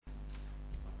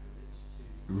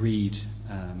read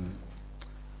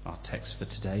our text for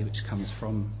today, which comes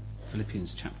from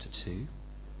Philippians chapter 2.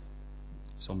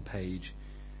 It's on page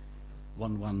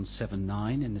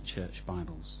 1179 in the church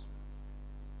Bibles.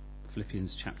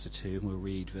 Philippians chapter 2, and we'll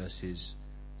read verses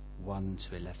 1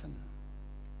 to 11.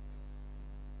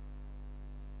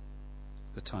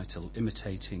 The title,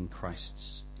 Imitating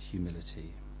Christ's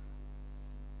Humility.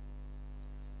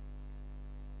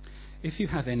 If you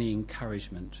have any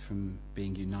encouragement from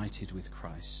being united with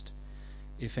Christ,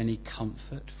 if any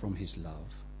comfort from his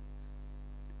love,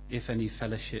 if any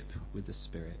fellowship with the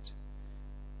Spirit,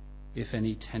 if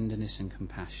any tenderness and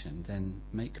compassion, then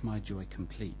make my joy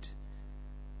complete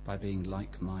by being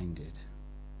like-minded,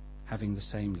 having the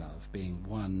same love, being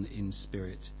one in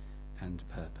spirit and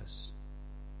purpose.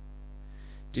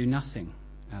 Do nothing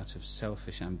out of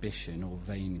selfish ambition or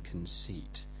vain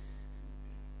conceit,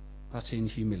 but in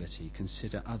humility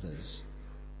consider others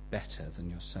better than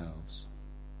yourselves.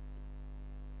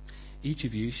 Each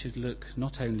of you should look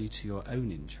not only to your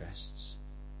own interests,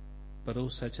 but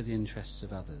also to the interests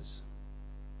of others.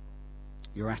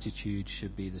 Your attitude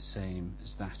should be the same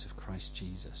as that of Christ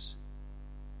Jesus,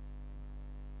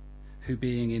 who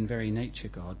being in very nature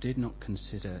God, did not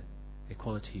consider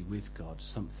equality with God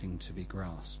something to be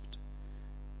grasped,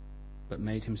 but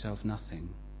made himself nothing,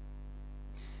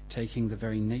 taking the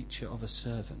very nature of a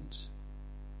servant,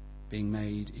 being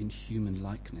made in human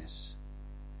likeness,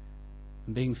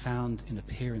 and being found in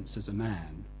appearance as a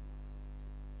man,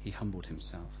 he humbled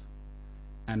himself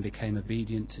and became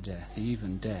obedient to death,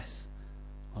 even death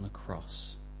on a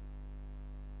cross.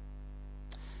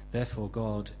 Therefore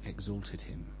God exalted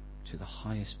him to the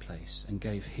highest place and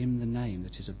gave him the name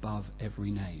that is above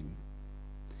every name,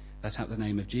 that at the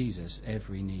name of Jesus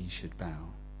every knee should bow,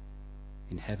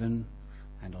 in heaven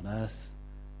and on earth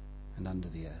and under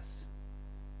the earth,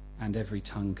 and every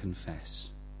tongue confess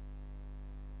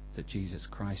that Jesus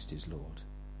Christ is Lord,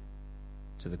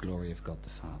 to the glory of God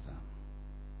the Father.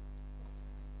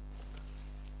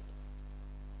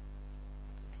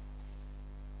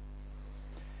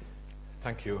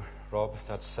 Thank you, Rob.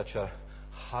 That's such a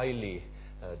highly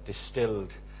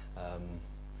distilled,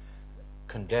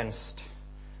 condensed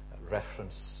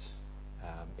reference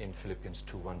in Philippians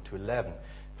 2:1 to 11.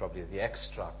 Probably the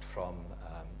extract from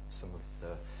some of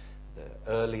the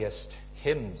earliest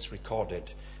hymns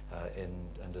recorded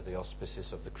under the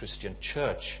auspices of the Christian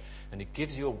church. And it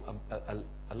gives you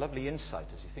a lovely insight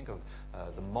as you think of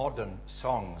the modern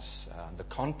songs and the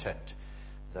content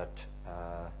that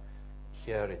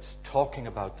here it's talking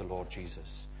about the Lord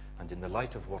Jesus, and in the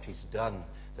light of what he's done,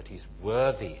 that he's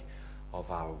worthy of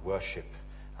our worship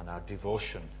and our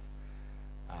devotion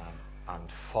and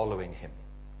following him.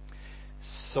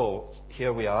 So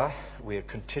here we are. We're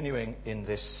continuing in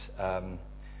this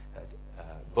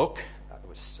book. It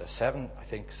was 7, I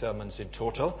think, sermons in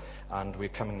total, and we're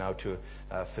coming now to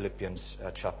Philippians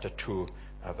chapter 2,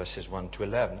 verses 1 to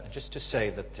 11. And just to say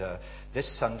that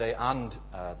this Sunday and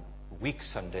week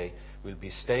Sunday we'll be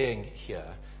staying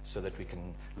here so that we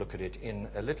can look at it in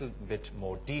a little bit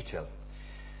more detail.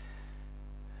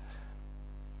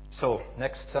 So,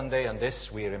 next Sunday and this,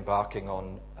 we're embarking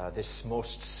on this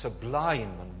most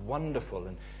sublime and wonderful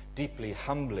and deeply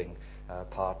humbling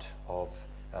part of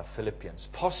Philippians.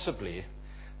 Possibly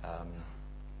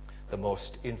the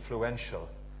most influential,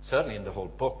 certainly in the whole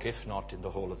book, if not in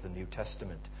the whole of the New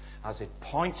Testament, as it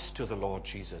points to the Lord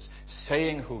Jesus,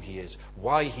 saying who he is,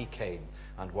 why he came,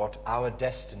 and what our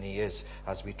destiny is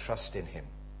as we trust in him.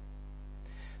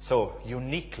 So,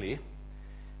 uniquely,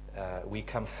 we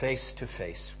come face to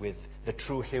face with the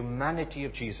true humanity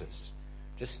of Jesus.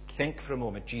 Just think for a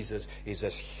moment. Jesus is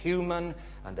as human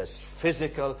and as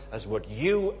physical as what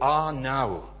you are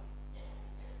now.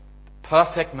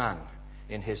 Perfect man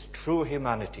in his true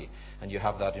humanity. And you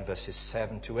have that in verses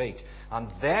 7 to 8. And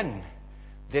then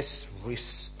this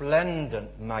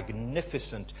resplendent,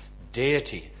 magnificent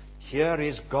deity. Here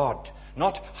is God.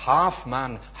 Not half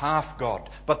man, half God,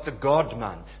 but the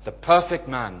God-man, the perfect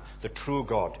man, the true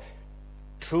God.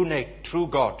 True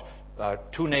God,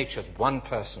 two natures, one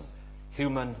person,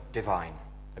 human, divine.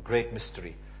 A great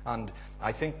mystery. And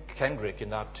I think Kendrick,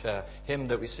 in that hymn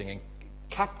that we're singing,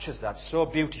 captures that so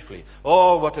beautifully.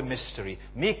 Oh, what a mystery.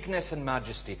 Meekness and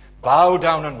majesty. Bow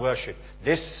down and worship.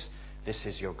 This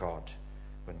is your God,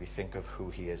 when we think of who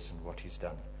he is and what he's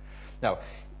done. Now,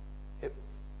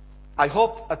 I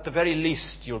hope at the very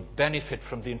least you'll benefit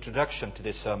from the introduction to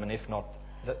this sermon, if not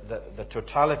the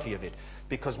totality of it.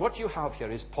 Because what you have here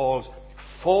is Paul's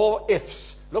 4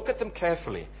 ifs. Look at them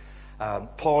carefully.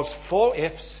 Paul's 4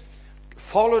 ifs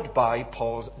followed by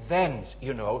Paul's thens,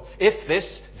 if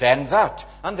this, then that.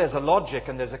 And there's a logic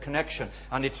and there's a connection.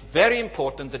 And it's very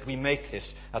important that we make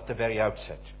this at the very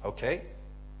outset, okay?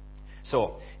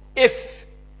 So, if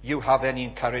you have any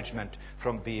encouragement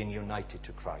from being united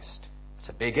to Christ, it's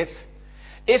a big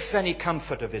if any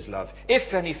comfort of his love,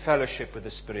 if any fellowship with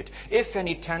the Spirit, if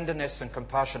any tenderness and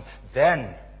compassion,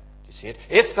 then, do you see it?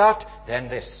 If that, then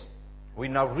this. We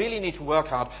now really need to work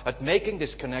hard at making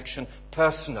this connection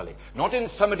personally. Not in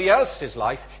somebody else's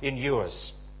life, in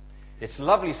yours. It's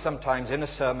lovely sometimes in a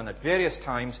sermon at various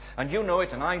times, and you know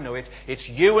it and I know it, it's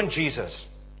you and Jesus.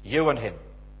 You and him.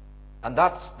 And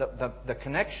that's the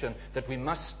connection that we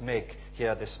must make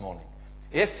here this morning.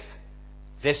 If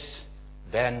this,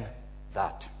 then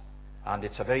that. And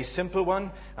it's a very simple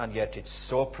one, and yet it's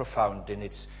so profound in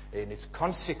its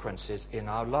consequences in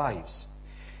our lives.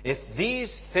 If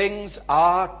these things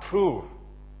are true,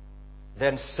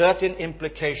 then certain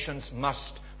implications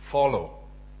must follow,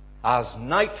 as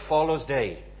night follows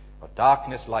day, or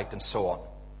darkness, light, and so on.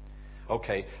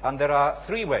 Okay, and there are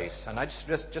three ways, and I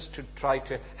just to try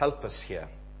to help us here.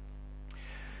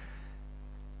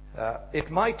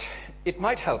 It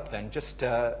might help then just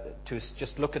to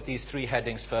look at these three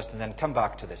headings first, and then come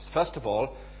back to this. First of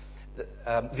all,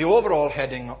 the overall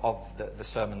heading of the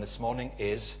sermon this morning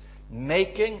is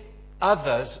making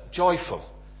others joyful.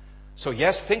 So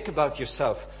yes, think about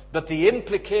yourself, but the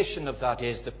implication of that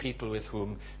is the people with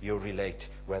whom you relate,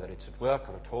 whether it's at work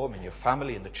or at home, in your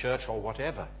family, in the church, or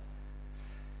whatever.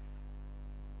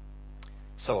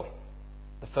 So,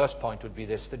 the first point would be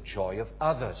this, the joy of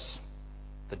others.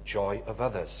 The joy of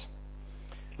others.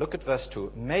 Look at verse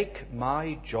 2. Make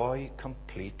my joy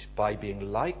complete by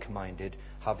being like-minded,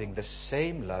 having the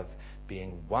same love,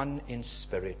 being one in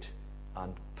spirit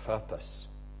and purpose.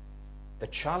 The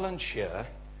challenge here,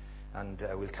 and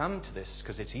we'll come to this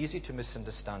because it's easy to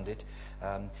misunderstand it,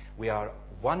 we are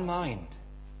one mind,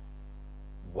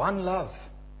 one love,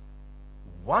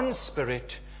 one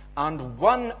spirit, and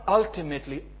one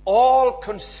ultimately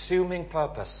all-consuming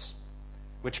purpose,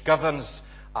 which governs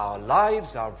our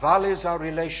lives, our values, our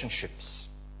relationships.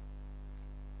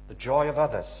 The joy of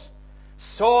others.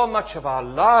 So much of our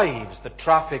lives, the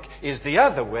traffic is the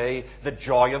other way, the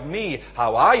joy of me,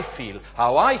 how I feel,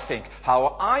 how I think,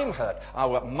 how I'm hurt,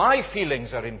 how my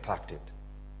feelings are impacted.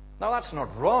 Now that's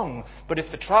not wrong, but if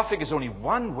the traffic is only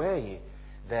one way,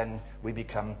 then we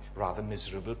become rather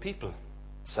miserable people.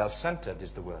 Self-centered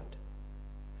is the word.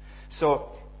 So,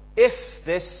 if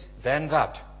this, then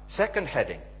that. Second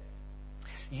heading.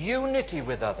 Unity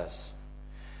with others.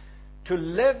 To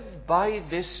live by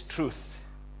this truth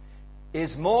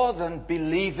is more than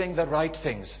believing the right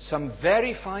things. Some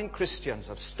very fine Christians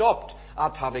have stopped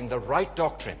at having the right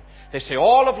doctrine. They say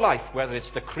all of life, whether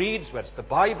it's the creeds, whether it's the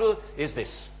Bible, is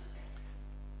this.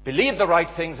 Believe the right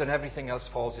things and everything else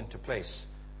falls into place.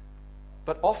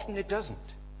 But often it doesn't.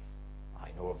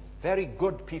 I know of very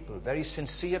good people, very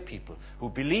sincere people, who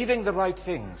believing the right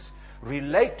things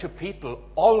relate to people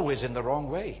always in the wrong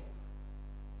way.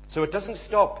 So it doesn't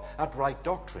stop at right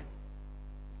doctrine.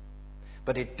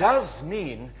 But it does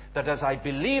mean that as I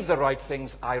believe the right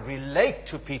things, I relate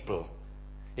to people.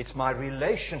 It's my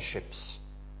relationships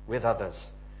with others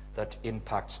that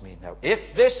impacts me. Now, if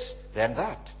this, then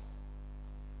that.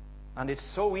 And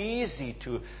it's so easy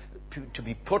to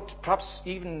be put, perhaps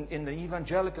even in the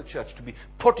evangelical church, to be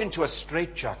put into a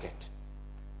straitjacket,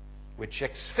 which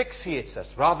asphyxiates us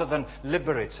rather than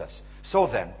liberates us. So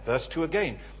then, verse 2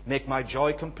 again, make my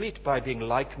joy complete by being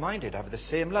like-minded, have the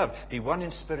same love, be one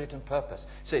in spirit and purpose.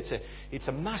 So it's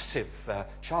a massive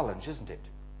challenge, isn't it?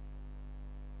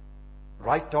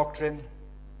 Right doctrine,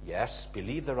 yes,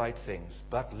 believe the right things,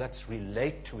 but let's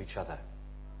relate to each other.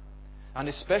 And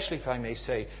especially, if I may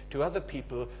say, to other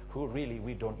people who really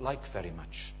we don't like very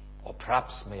much. Or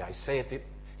perhaps, may I say it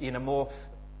in a more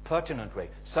pertinent way,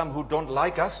 some who don't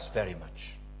like us very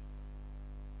much.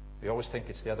 We always think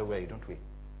it's the other way, don't we?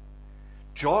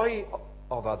 Joy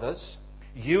of others,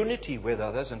 unity with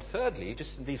others, and thirdly,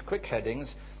 just in these quick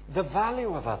headings, the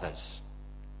value of others.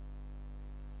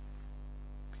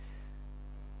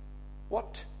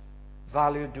 What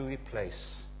value do we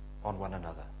place on one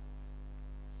another?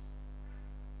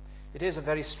 It is a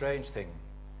very strange thing,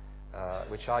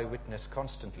 which I witness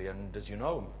constantly, and as you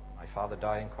know, my father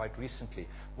dying quite recently.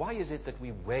 Why is it that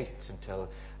we wait until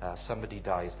somebody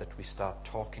dies that we start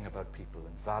talking about people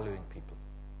and valuing people?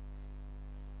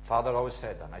 Father always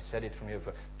said, and I said it from you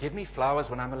before, give me flowers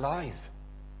when I'm alive.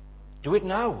 Do it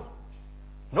now.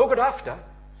 No good after.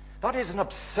 That is an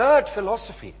absurd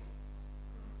philosophy.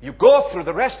 You go through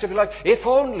the rest of your life, if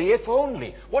only, if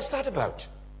only. What's that about?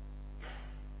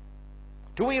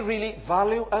 Do we really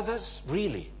value others?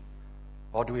 Really?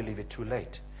 Or do we leave it too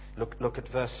late? Look at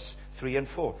verse 3 and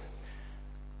 4.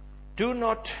 Do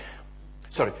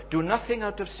nothing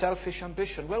out of selfish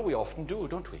ambition. Well, we often do,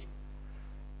 don't we?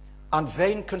 And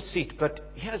vain conceit. But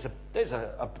there's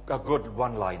a good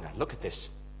one-liner. Look at this.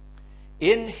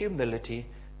 In humility,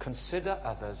 consider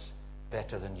others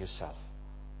better than yourself.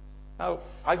 Now,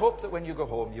 I hope that when you go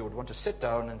home, you would want to sit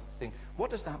down and think, what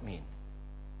does that mean?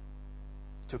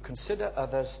 To consider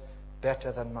others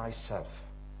better than myself.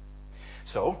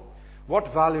 So,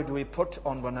 what value do we put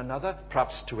on one another?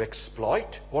 Perhaps to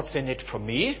exploit. What's in it for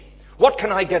me? What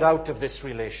can I get out of this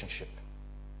relationship?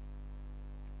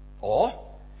 Or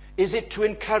is it to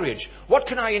encourage? What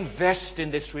can I invest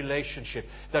in this relationship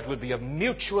that will be of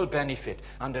mutual benefit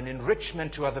and an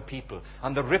enrichment to other people,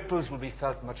 and the ripples will be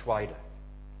felt much wider?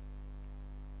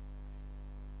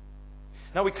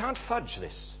 Now, we can't fudge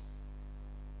this.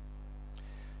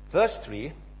 Verse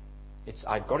 3,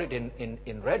 I've got it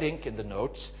in red ink in the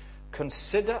notes.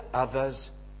 Consider others,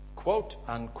 quote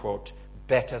unquote,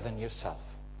 better than yourself.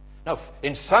 Now,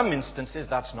 in some instances,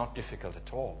 that's not difficult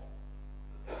at all.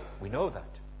 We know that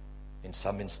in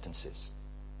some instances.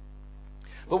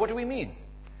 But what do we mean?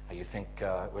 You think,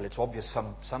 well, it's obvious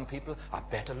some people are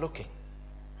better looking.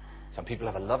 Some people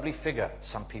have a lovely figure.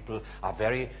 Some people are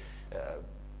very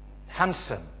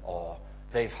handsome, or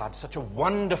they've had such a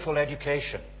wonderful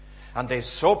education, and they're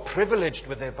so privileged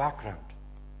with their background.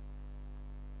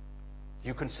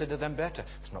 You consider them better.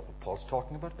 It's not what Paul's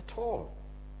talking about at all.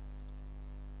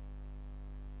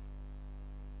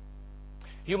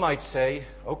 You might say,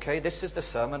 okay, this is the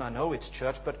sermon, I know it's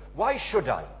church, but why should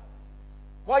I?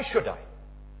 Why should I?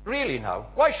 Really now,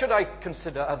 why should I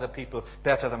consider other people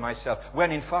better than myself,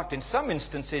 when in fact, in some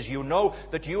instances, you know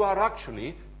that you are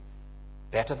actually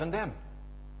better than them?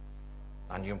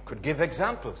 And you could give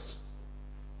examples.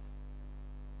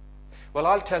 Well,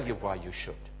 I'll tell you why you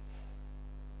should.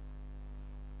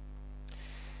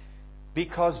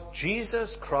 Because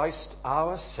Jesus Christ,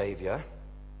 our Savior,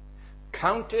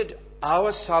 counted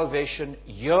our salvation,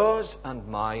 yours and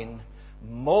mine,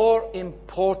 more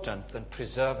important than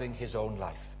preserving his own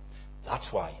life. That's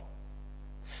why.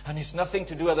 And it's nothing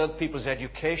to do with other people's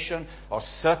education or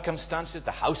circumstances,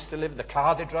 the house they live, the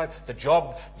car they drive, the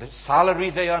job, the salary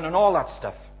they earn, and all that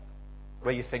stuff,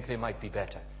 where you think they might be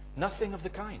better. Nothing of the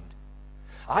kind.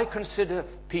 I consider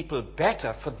people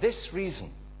better for this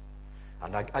reason.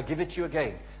 And I give it to you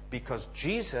again. Because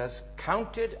Jesus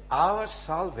counted our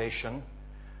salvation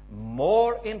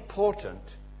more important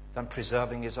than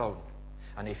preserving his own.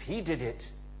 And if he did it,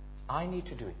 I need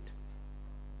to do it.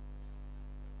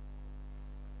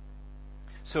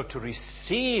 So to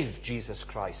receive Jesus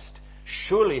Christ,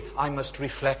 surely I must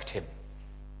reflect him.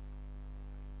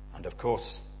 And of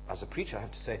course, as a preacher, I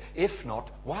have to say, if not,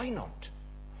 why not?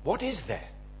 What is there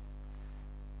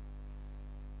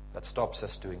that stops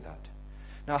us doing that?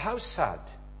 Now, how sad.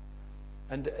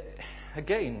 And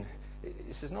again,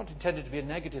 this is not intended to be a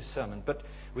negative sermon, but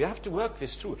we have to work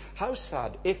this through. How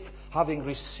sad if, having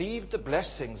received the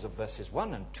blessings of verses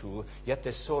 1 and 2, yet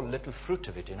there's so little fruit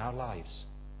of it in our lives.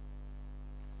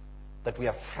 That we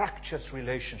have fractured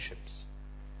relationships.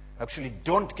 Actually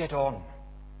don't get on.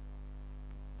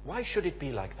 Why should it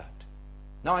be like that?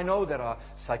 Now, I know there are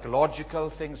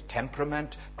psychological things,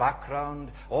 temperament,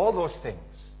 background, all those things.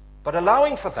 But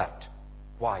allowing for that,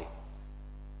 why?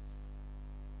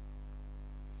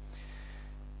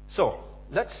 So,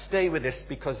 let's stay with this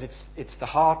because it's the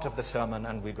heart of the sermon,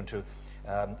 and we're going to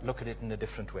look at it in a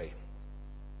different way.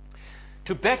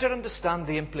 To better understand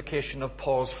the implication of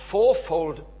Paul's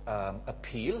fourfold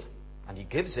appeal, and he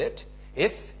gives it,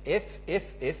 if,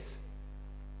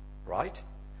 right?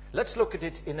 Let's look at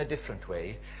it in a different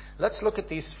way. Let's look at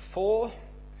these 4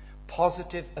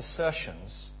 positive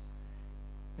assertions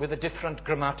with a different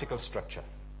grammatical structure.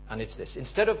 And it's this.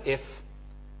 Instead of if,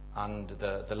 and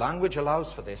the language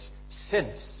allows for this,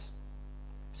 since.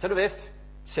 Instead of if,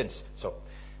 since. So,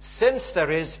 since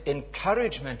there is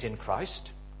encouragement in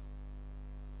Christ,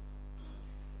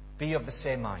 be of the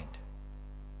same mind.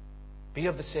 Be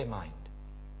of the same mind.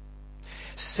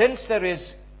 Since there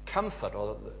is comfort,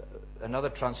 or another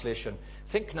translation,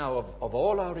 think now of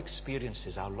all our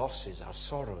experiences, our losses, our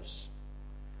sorrows.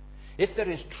 If there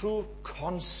is true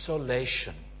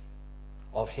consolation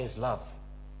of his love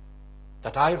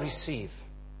that I receive,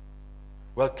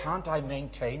 well, can't I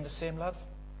maintain the same love?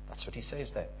 That's what he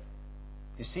says there.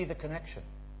 You see the connection.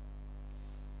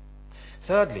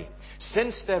 Thirdly,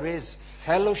 since there is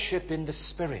fellowship in the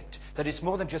Spirit, that it's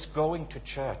more than just going to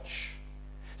church,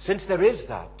 since there is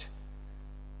that,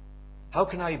 how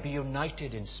can I be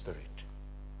united in spirit?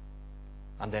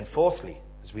 And then fourthly,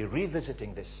 as we're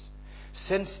revisiting this,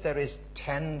 since there is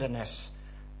tenderness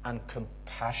and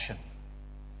compassion,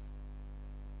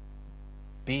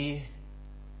 be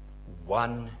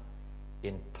one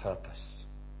in purpose.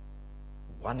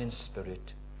 One in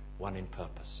spirit, one in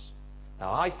purpose.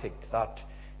 Now, I think that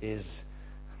is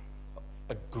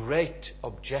a great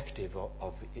objective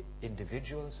of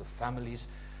individuals, of families,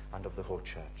 and of the whole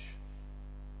church.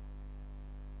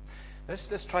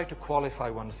 Let's try to qualify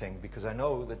one thing, because I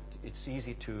know that it's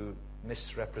easy to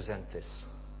misrepresent this,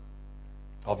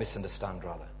 or misunderstand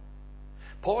rather.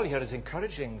 Paul here is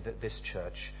encouraging this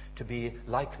church to be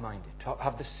like-minded, to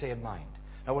have the same mind.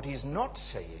 Now, what he's not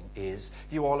saying is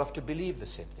you all have to believe the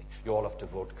same thing. You all have to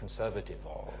vote Conservative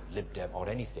or Lib Dem or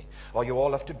anything. Or you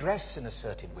all have to dress in a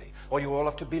certain way. Or you all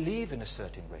have to believe in a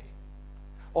certain way.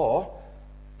 Or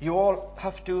you all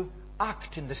have to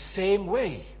act in the same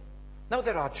way. Now,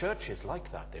 there are churches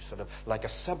like that. They're sort of like a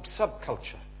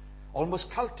subculture. Almost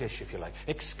cultish, if you like.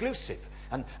 Exclusive.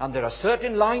 And there are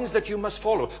certain lines that you must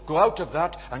follow. Go out of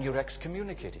that and you're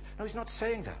excommunicated. No, he's not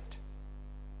saying that.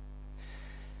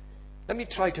 Let me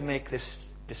try to make this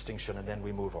distinction and then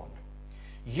we move on.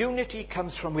 Unity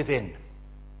comes from within,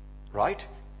 right?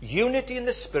 Unity in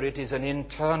the Spirit is an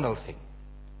internal thing.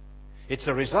 It's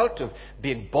a result of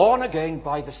being born again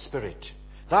by the Spirit.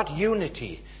 That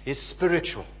unity is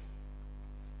spiritual.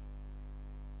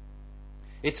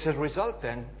 It's a result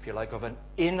then, if you like, of an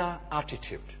inner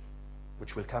attitude,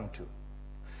 which we'll come to.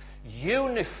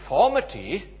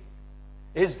 Uniformity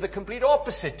is the complete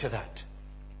opposite to that.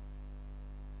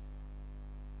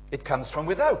 It comes from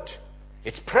without.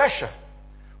 It's pressure.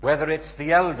 Whether it's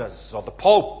the elders or the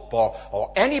Pope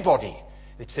or anybody,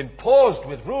 it's imposed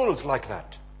with rules like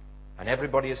that. And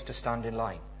everybody is to stand in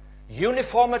line.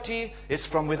 Uniformity is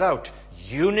from without.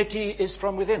 Unity is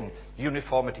from within.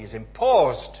 Uniformity is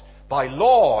imposed by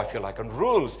law, if you like, and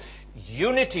rules.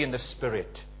 Unity in the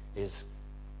Spirit is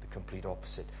the complete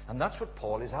opposite. And that's what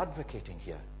Paul is advocating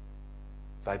here.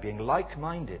 By being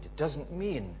like-minded, it doesn't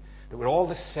mean that we're all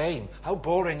the same. How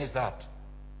boring is that?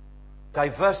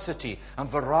 Diversity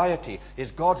and variety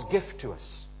is God's gift to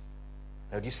us.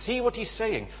 Now, do you see what he's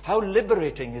saying? How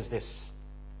liberating is this?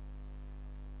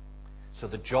 So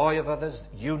the joy of others,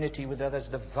 unity with others,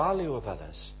 the value of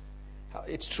others.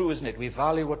 It's true, isn't it? We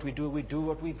value what we do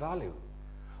what we value.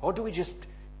 Or do we just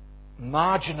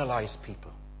marginalize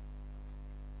people?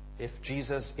 If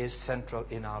Jesus is central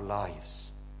in our lives,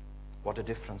 what a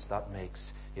difference that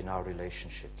makes in our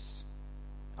relationships.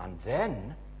 And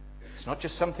then, it's not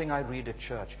just something I read at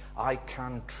church. I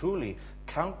can truly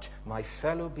count my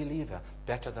fellow believer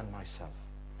better than myself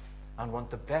and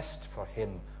want the best for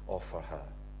him or for her.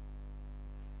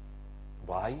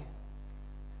 Why?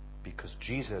 Because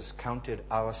Jesus counted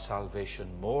our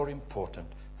salvation more important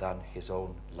than his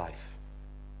own life.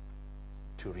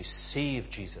 To receive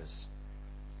Jesus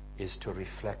is to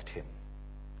reflect him.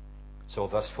 So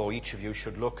thus, for each of you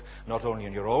should look not only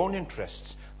on your own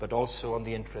interests, but also on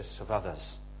the interests of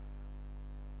others.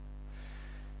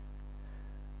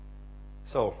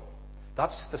 So,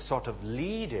 that's the sort of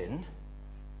lead-in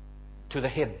to the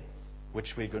hymn,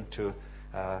 which we're going to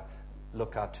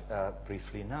look at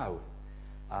briefly now,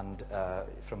 and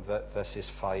from verses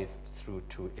 5 through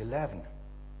to 11.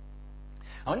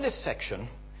 Now, in this section,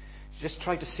 just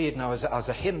try to see it now as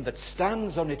a hymn that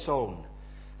stands on its own.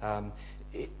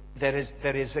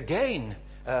 There is again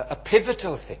a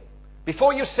pivotal thing.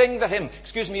 Before you sing the hymn,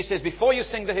 he says, before you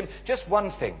sing the hymn, just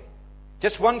one thing.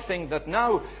 Just one thing that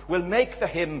now will make the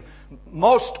hymn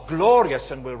most glorious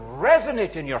and will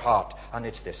resonate in your heart. And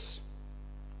it's this.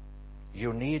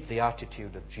 You need the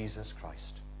attitude of Jesus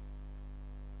Christ.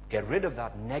 Get rid of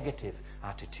that negative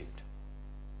attitude.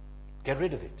 Get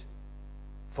rid of it.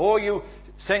 Before you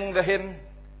sing the hymn,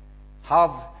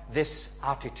 have this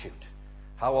attitude.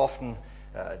 How often,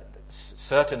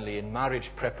 certainly in marriage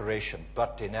preparation,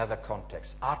 but in other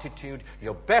contexts, attitude,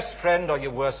 your best friend or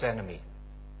your worst enemy.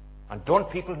 And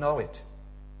don't people know it?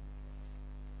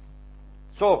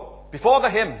 So, before the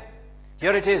hymn,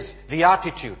 here it is, the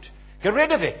attitude. Get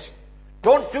rid of it.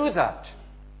 Don't do that.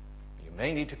 You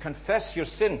may need to confess your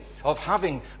sin of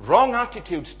having wrong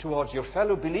attitudes towards your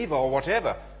fellow believer or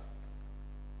whatever.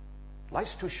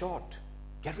 Life's too short.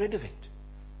 Get rid of it.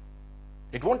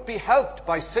 It won't be helped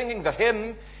by singing the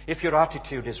hymn if your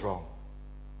attitude is wrong.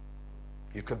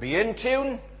 You could be in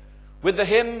tune with the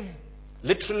hymn,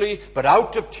 literally, but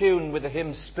out of tune with the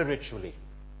hymn spiritually.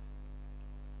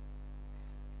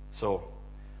 So,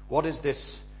 what is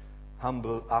this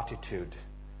humble attitude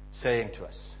saying to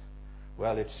us?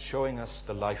 Well, it's showing us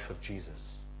the life of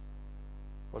Jesus.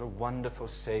 What a wonderful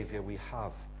Saviour we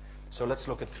have. So let's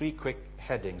look at three quick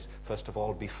headings. First of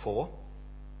all, before.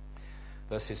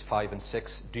 verses 5 and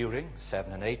 6, during,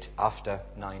 7 and 8, after,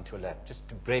 9 to 11. Just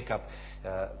to break up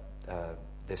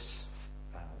this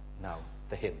now,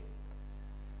 the hymn.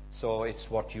 So it's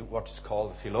what is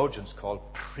called, the theologians call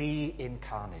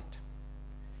pre-incarnate.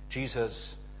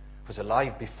 Jesus was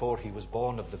alive before he was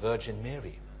born of the Virgin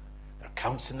Mary. There are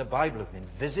accounts in the Bible of him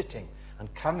visiting and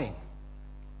coming.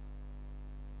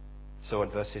 So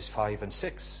in verses 5 and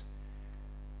 6,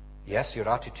 yes, your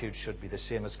attitude should be the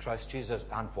same as Christ Jesus.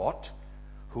 And what?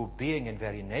 Who, being in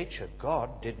very nature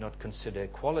God, did not consider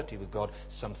equality with God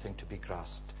something to be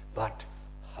grasped, but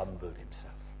humbled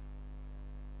himself.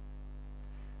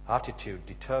 Attitude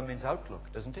determines outlook,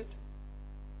 doesn't it?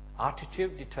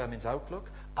 Attitude determines outlook.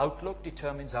 Outlook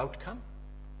determines outcome.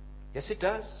 Yes, it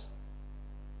does.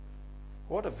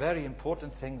 What a very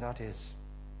important thing that is.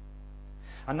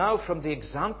 And now, from the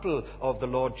example of the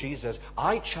Lord Jesus,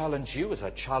 I challenge you as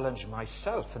I challenge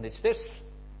myself, and it's this.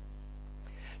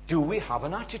 Do we have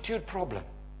an attitude problem?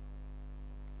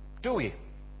 Do we?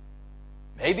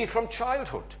 Maybe from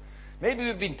childhood. Maybe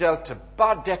we've been dealt a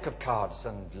bad deck of cards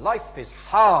and life is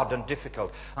hard and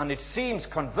difficult, and it seems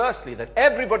conversely that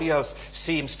everybody else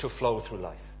seems to flow through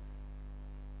life.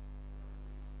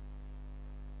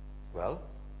 Well,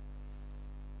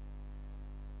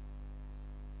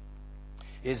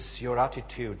 is your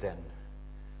attitude then,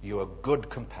 you're a good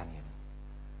companion,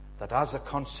 that as a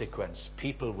consequence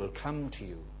people will come to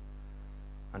you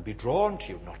and be drawn to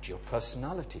you, not your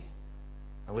personality,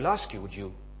 and will ask you, would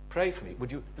you pray for me?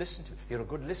 Would you listen to me? You're a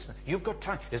good listener. You've got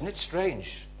time. Isn't it strange?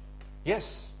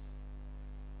 Yes.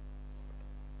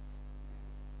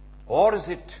 Or is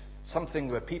it something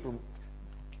where people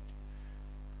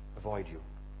avoid you?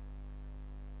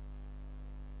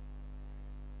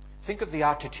 Think of the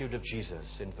attitude of Jesus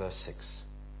in verse 6.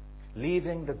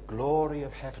 Leaving the glory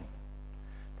of heaven.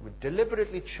 We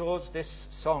deliberately chose this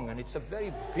song, and it's a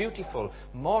very beautiful,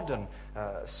 modern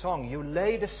song. You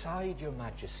laid aside your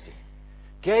majesty,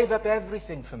 gave up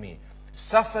everything for me,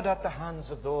 suffered at the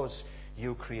hands of those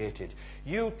you created.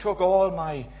 You took all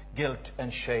my guilt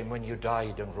and shame when you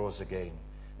died and rose again.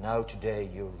 Now today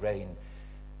you reign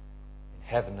in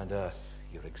heaven and earth.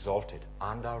 You're exalted.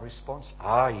 And our response,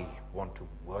 I want to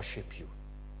worship you.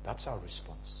 That's our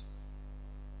response.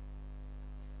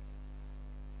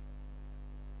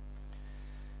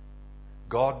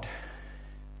 God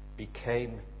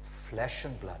became flesh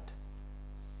and blood.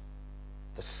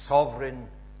 The sovereign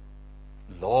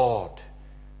Lord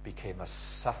became a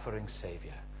suffering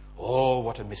Savior. Oh,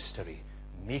 what a mystery.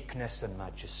 Meekness and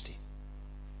majesty.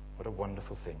 What a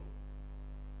wonderful thing.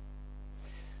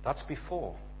 That's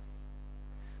before.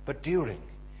 But during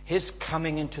his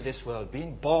coming into this world,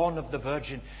 being born of the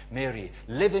Virgin Mary,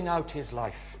 living out his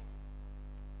life.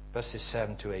 Verses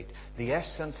 7 to 8. The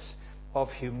essence of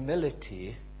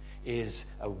humility is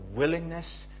a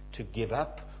willingness to give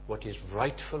up what is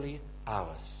rightfully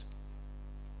ours.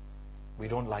 We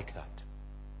don't like that.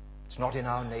 It's not in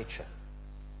our nature.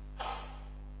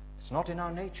 It's not in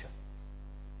our nature.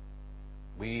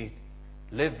 We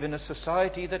live in a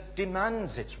society that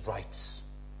demands its rights.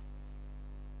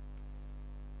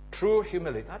 True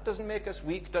humility. That doesn't make us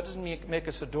weak. That doesn't make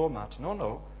us a doormat. No,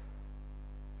 no.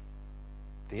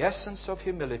 The essence of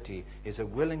humility is a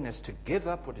willingness to give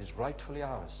up what is rightfully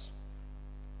ours.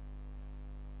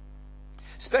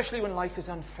 Especially when life is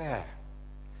unfair.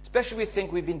 Especially when we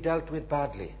think we've been dealt with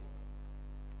badly.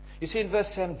 You see, in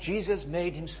verse 7, Jesus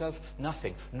made himself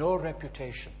nothing. No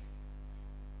reputation.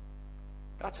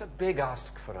 That's a big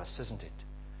ask for us, isn't it?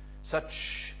 Such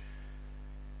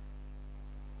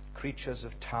creatures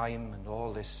of time and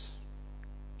all this.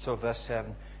 So verse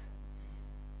 7,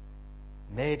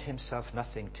 made himself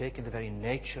nothing, taking the very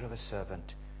nature of a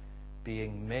servant,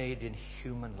 being made in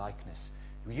human likeness.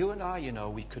 You and I, you know,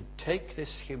 we could take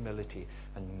this humility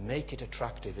and make it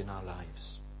attractive in our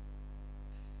lives.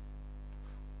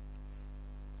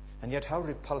 And yet how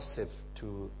repulsive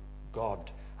to God,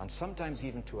 and sometimes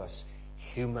even to us,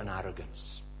 human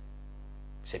arrogance.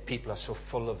 Say people are so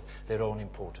full of their own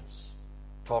importance.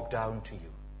 Talk down to you.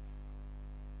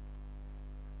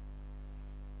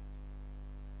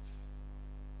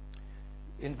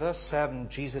 In verse 7,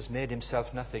 Jesus made himself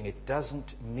nothing. It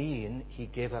doesn't mean he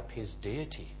gave up his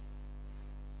deity.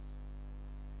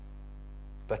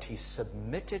 But he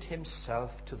submitted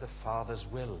himself to the Father's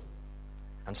will.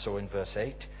 And so in verse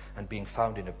 8, and being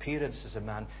found in appearance as a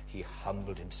man, he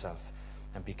humbled himself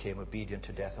and became obedient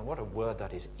to death. And what a word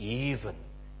that is, even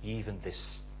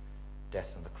this death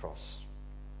on the cross.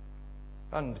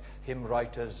 And hymn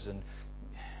writers and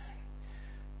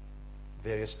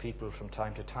various people from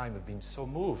time to time have been so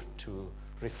moved to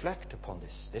reflect upon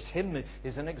this. This hymn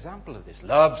is an example of this.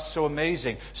 Love so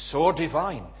amazing, so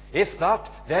divine. If that,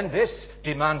 then this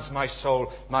demands my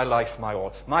soul, my life, my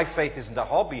all. My faith isn't a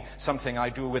hobby, something I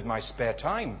do with my spare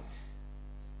time.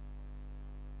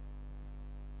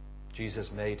 Jesus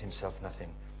made himself nothing,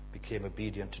 became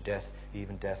obedient to death,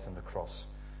 even death on the cross.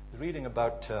 I was reading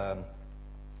about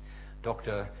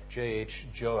Dr. J.H.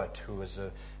 Jowett, who was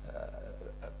a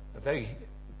very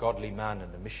godly man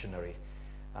and a missionary.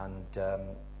 And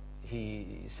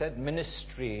he said,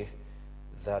 ministry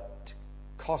that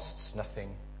costs nothing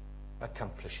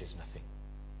accomplishes nothing.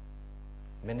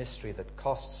 Ministry that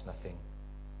costs nothing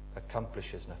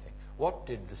accomplishes nothing. What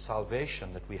did the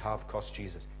salvation that we have cost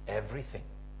Jesus? Everything.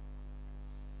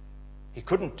 He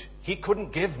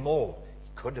couldn't give more. He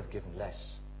could have given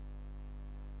less.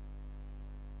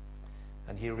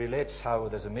 And he relates how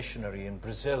there's a missionary in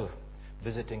Brazil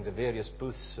visiting the various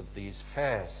booths of these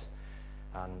fairs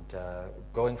and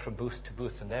going from booth to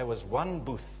booth. And there was one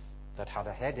booth that had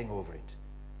a heading over it.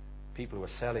 People were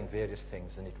selling various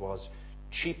things, and it was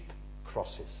cheap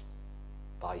crosses.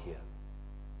 Buy here.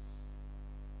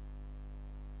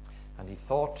 And he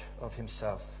thought of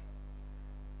himself,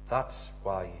 that's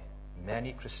why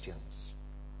many Christians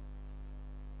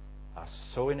are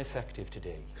so ineffective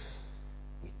today.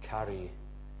 We carry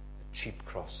a cheap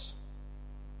cross.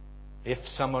 If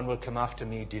someone will come after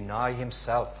me, deny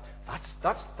himself.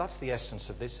 That's the essence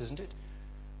of this, isn't it?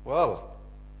 Well,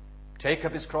 take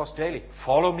up his cross daily.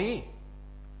 Follow me.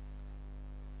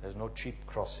 There's no cheap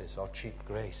crosses or cheap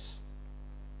grace.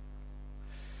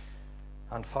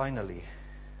 And finally,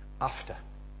 after.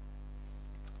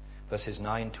 Verses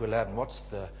 9 to 11. What's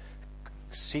the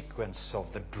sequence of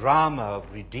the drama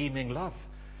of redeeming love?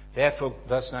 Therefore,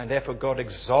 verse 9, therefore God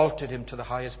exalted him to the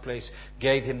highest place,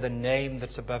 gave him the name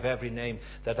that's above every name,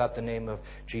 that at the name of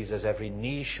Jesus every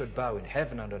knee should bow in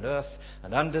heaven and on earth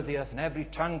and under the earth, and every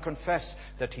tongue confess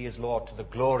that he is Lord, to the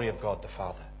glory of God the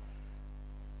Father.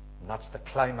 And that's the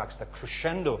climax, the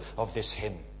crescendo of this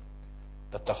hymn,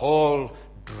 that the whole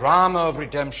drama of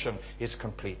redemption is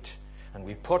complete. And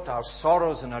we put our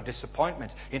sorrows and our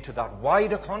disappointments into that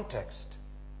wider context.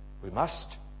 We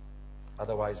must.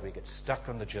 Otherwise we get stuck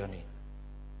on the journey.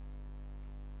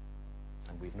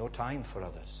 And we've no time for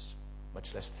others, much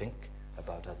less think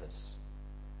about others.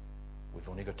 We've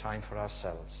only got time for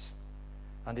ourselves.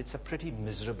 And it's a pretty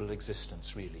miserable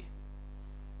existence, really.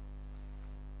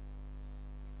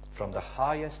 From the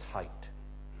highest height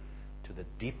to the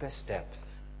deepest depth,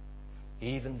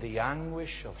 even the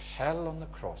anguish of hell on the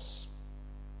cross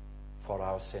for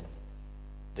our sin,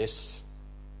 this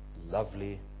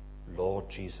lovely Lord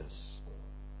Jesus,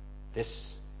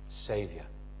 this Saviour.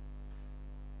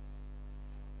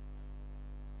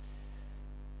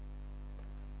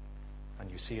 And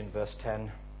you see in verse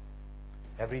 10,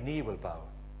 every knee will bow.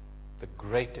 The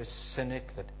greatest cynic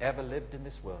that ever lived in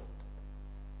this world.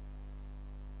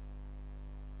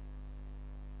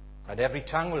 And every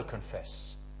tongue will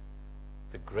confess.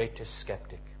 The greatest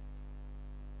skeptic.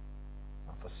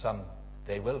 And for some,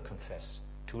 they will confess.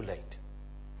 Too late.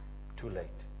 Too late.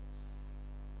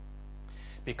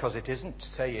 Because it isn't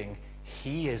saying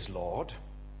he is Lord.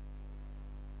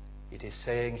 It is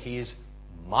saying he is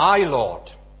my Lord.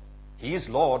 He is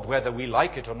Lord whether we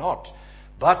like it or not.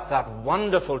 But that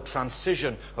wonderful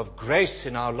transition of grace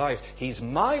in our lives, he's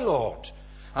my Lord.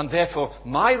 And therefore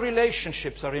my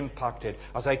relationships are impacted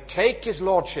as I take his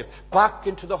lordship back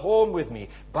into the home with me,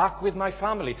 back with my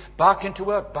family, back into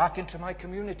work, back into my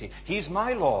community. He's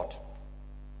my Lord.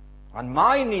 And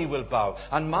my knee will bow,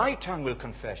 and my tongue will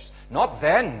confess. Not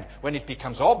then, when it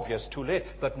becomes obvious, too late,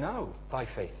 but now, by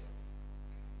faith.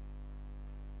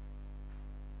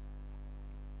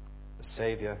 The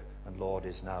Saviour and Lord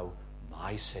is now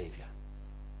my Saviour,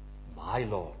 my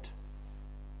Lord.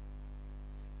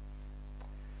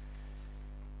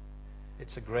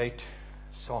 It's a great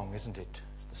song, isn't it?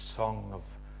 It's the song of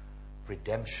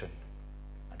redemption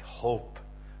and hope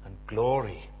and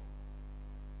glory.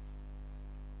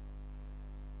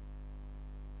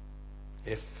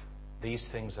 If these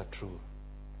things are true,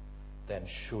 then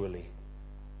surely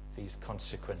these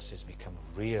consequences become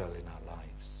real in our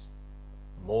lives,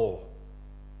 more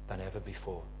than ever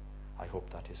before. I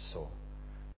hope that is so.